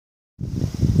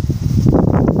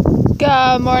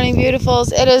Good morning,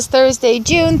 beautifuls. It is Thursday,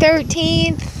 June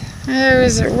 13th.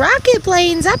 There's rocket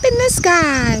planes up in the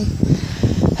sky.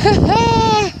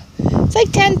 It's like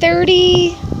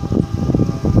 10:30,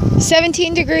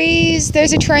 17 degrees.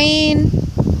 There's a train.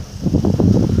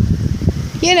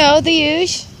 You know, the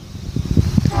usual.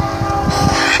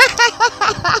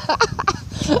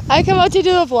 I come out to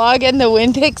do a vlog and the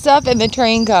wind picks up and the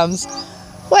train comes.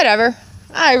 Whatever.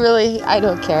 I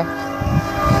don't care.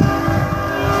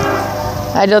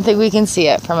 I don't think we can see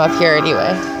it from up here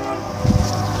anyway.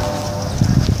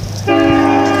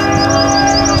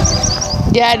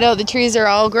 Yeah, no, the trees are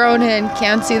all grown in.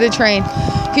 Can't see the train.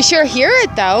 You sure hear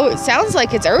it though. It sounds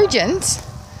like it's urgent.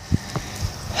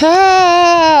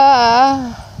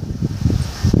 I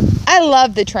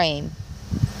love the train.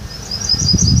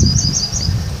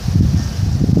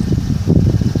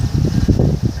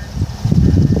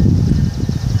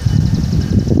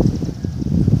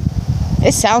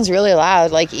 It sounds really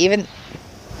loud, like even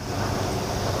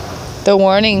the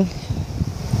warning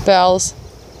bells.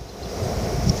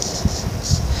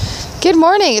 Good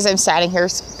morning, as I'm standing here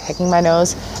picking my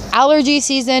nose. Allergy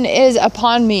season is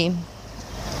upon me.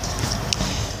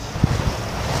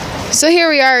 So here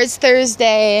we are, it's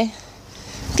Thursday.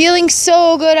 Feeling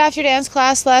so good after dance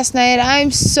class last night. I'm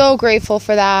so grateful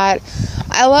for that.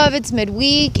 I love it's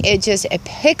midweek. It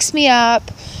picks me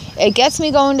up. It gets me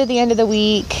going to the end of the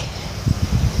week.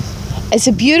 It's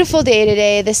a beautiful day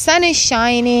today. The sun is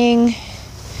shining.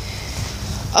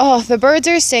 Oh, the birds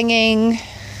are singing.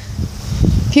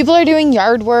 People are doing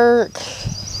yard work.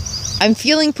 I'm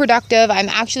feeling productive. I'm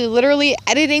actually literally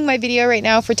editing my video right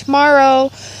now for tomorrow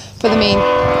for the main...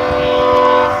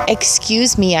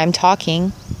 Excuse me, I'm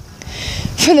talking.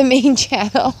 For the main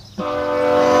channel.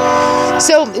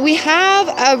 So we have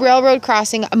a railroad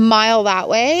crossing a mile that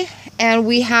way. And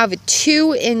we have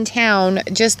two in town,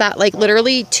 just that, like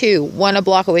literally two, one a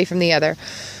block away from the other.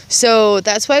 So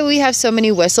that's why we have so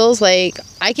many whistles. Like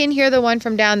I can hear the one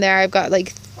from down there. I've got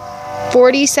like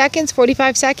 40 seconds,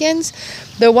 45 seconds.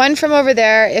 The one from over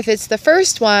there, if it's the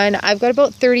first one, I've got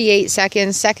about 38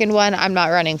 seconds. Second one, I'm not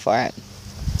running for it.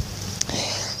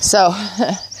 So,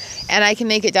 and I can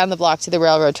make it down the block to the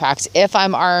railroad tracks if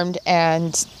I'm armed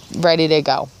and ready to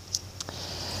go.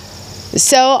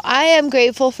 So I am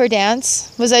grateful for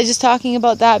dance. Was I just talking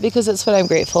about that? Because that's what I'm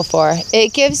grateful for.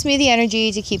 It gives me the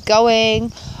energy to keep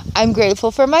going. I'm grateful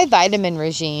for my vitamin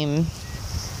regime.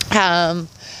 I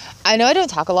know I don't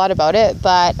talk a lot about it,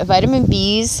 but vitamin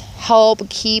B's help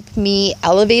keep me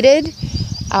elevated. They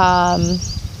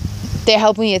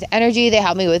help me with energy. They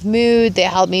help me with mood. They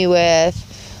help me with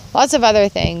lots of other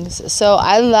things. So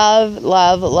I love,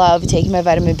 love, love taking my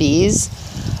vitamin B's.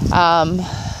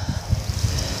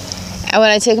 And when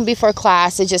I take them before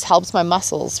class, it just helps my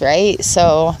muscles, right?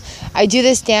 So I do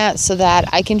this dance so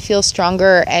that I can feel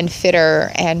stronger and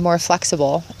fitter and more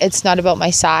flexible. It's not about my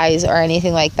size or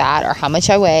anything like that or how much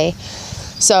I weigh.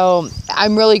 So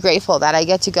I'm really grateful that I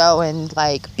get to go and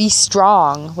like be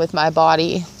strong with my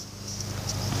body,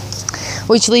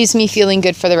 which leaves me feeling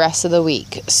good for the rest of the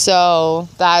week. So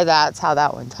that's how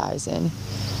that one ties in.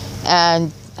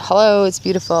 And hello, it's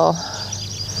beautiful.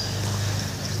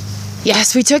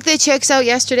 Yes, we took the chicks out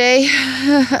yesterday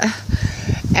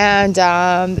and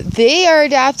they are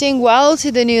adapting well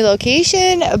to the new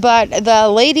location, but the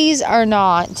ladies are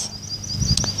not.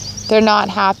 They're not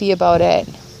happy about it.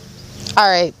 All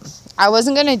right, I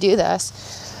wasn't going to do this.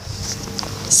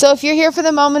 So if you're here for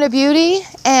the moment of beauty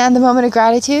and the moment of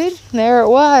gratitude, there it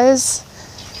was.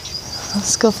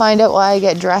 Let's go find out why I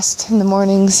get dressed in the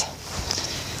mornings.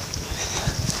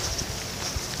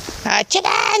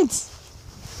 Chickens!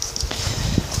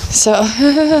 So,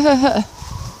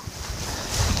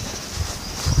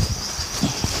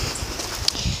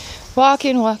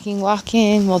 walking.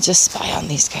 We'll just spy on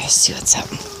these guys, see what's up.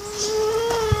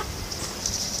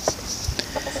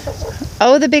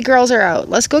 Oh, the big girls are out.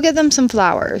 Let's go get them some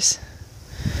flowers.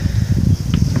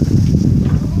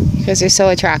 Because they're so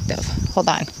attractive. Hold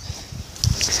on.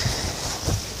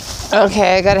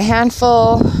 Okay, I got a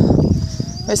handful.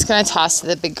 I'm just going to toss to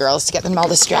the big girls to get them all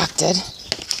distracted.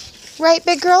 Right,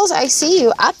 big girls, I see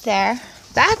you up there.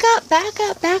 Back up.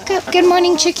 Good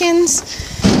morning, chickens.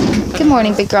 Good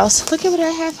morning, big girls. Look at what I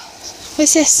have.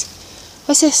 What's this?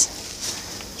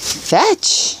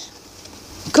 Fetch.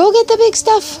 Go get the big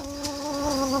stuff.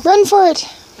 Run for it.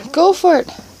 Go for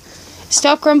it.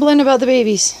 Stop grumbling about the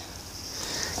babies.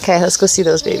 Okay, let's go see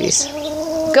those babies.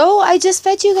 Go, I just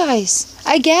fed you guys.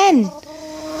 Again.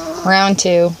 Round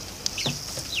 2.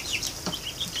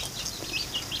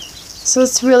 So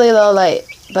it's really low light,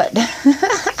 but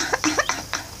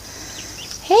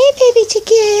hey Hey, baby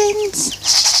chickens.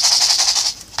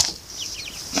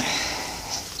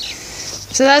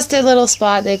 So that's their little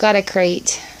spot. They got a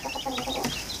crate.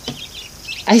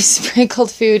 I sprinkled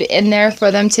food in there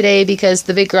for them today because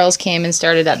the big girls came and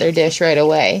started at their dish right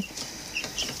away.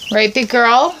 Right, big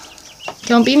girl?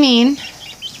 Don't be mean.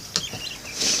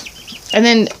 And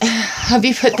then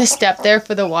hubby put the step there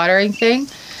for the watering thing.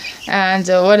 And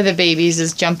one of the babies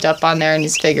has jumped up on there and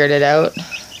he's figured it out.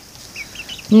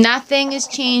 Nothing has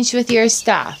changed with your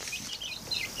stuff.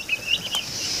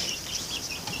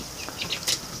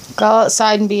 Go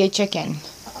outside and be a chicken.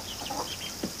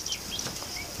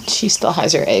 She still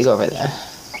has her egg over there.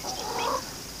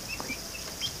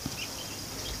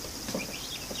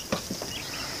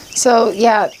 So,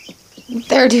 yeah,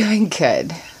 they're doing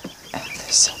good. Oh,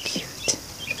 they're so cute.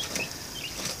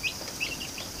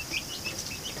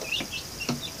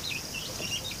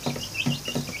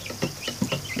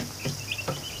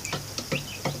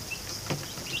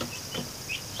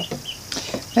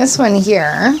 This one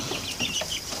here.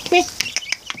 Come here.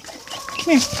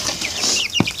 Come here.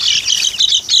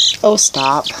 Oh,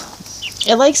 stop.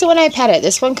 It likes it when I pet it.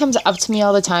 This one comes up to me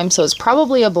all the time, so it's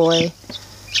probably a boy.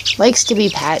 Likes to be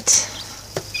pet.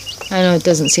 I know it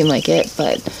doesn't seem like it,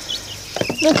 but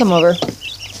they'll come over.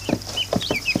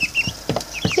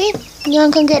 See? You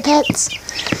want to come get pets?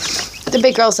 The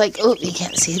big girl's like, oh, you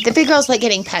can't see. The big girls like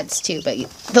getting pets too, but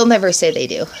they'll never say they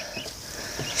do.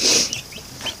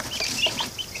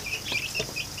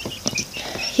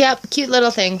 Yep, cute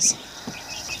little things.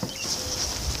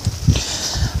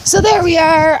 So there we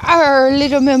are, our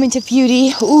little moment of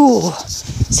beauty. Ooh,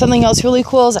 something else really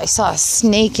cool is I saw a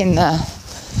snake in the...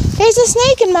 There's a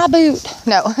snake in my boot.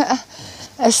 No,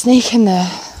 a snake in the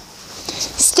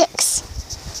sticks.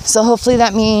 So hopefully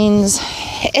that means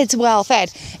it's well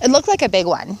fed. It looked like a big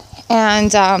one.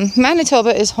 And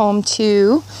Manitoba is home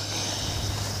to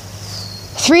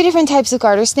 3 different types of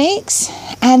garter snakes.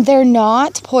 And they're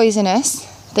not poisonous.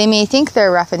 They may think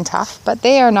they're rough and tough, but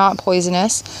they are not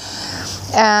poisonous.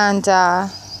 And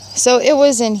so it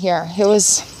was in here. It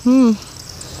was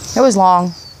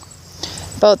long,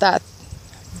 about that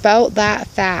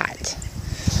fat.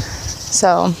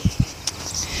 So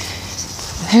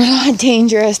they're not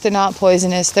dangerous. They're not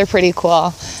poisonous. They're pretty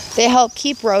cool. They help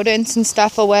keep rodents and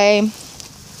stuff away.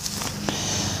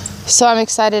 So I'm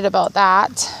excited about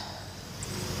that.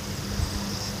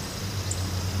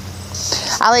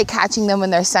 I like catching them when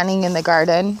they're sunning in the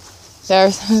garden.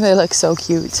 They look so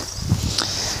cute.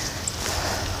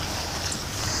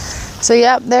 So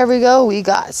yep, there we go. We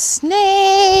got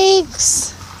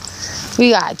snakes.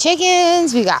 We got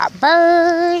chickens. We got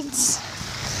birds.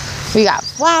 We got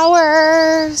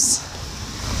flowers.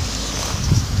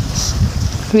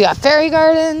 We got fairy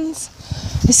gardens.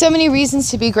 There's so many reasons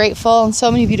to be grateful and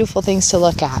so many beautiful things to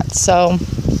look at. So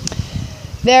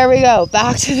there we go.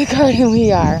 Back to the garden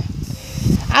we are.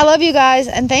 I love you guys,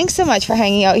 and thanks so much for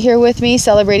hanging out here with me,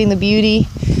 celebrating the beauty.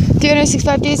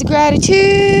 365 days of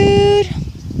gratitude.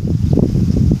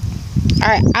 All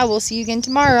right, I will see you again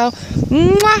tomorrow.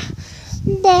 Mwah!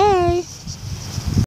 Bye.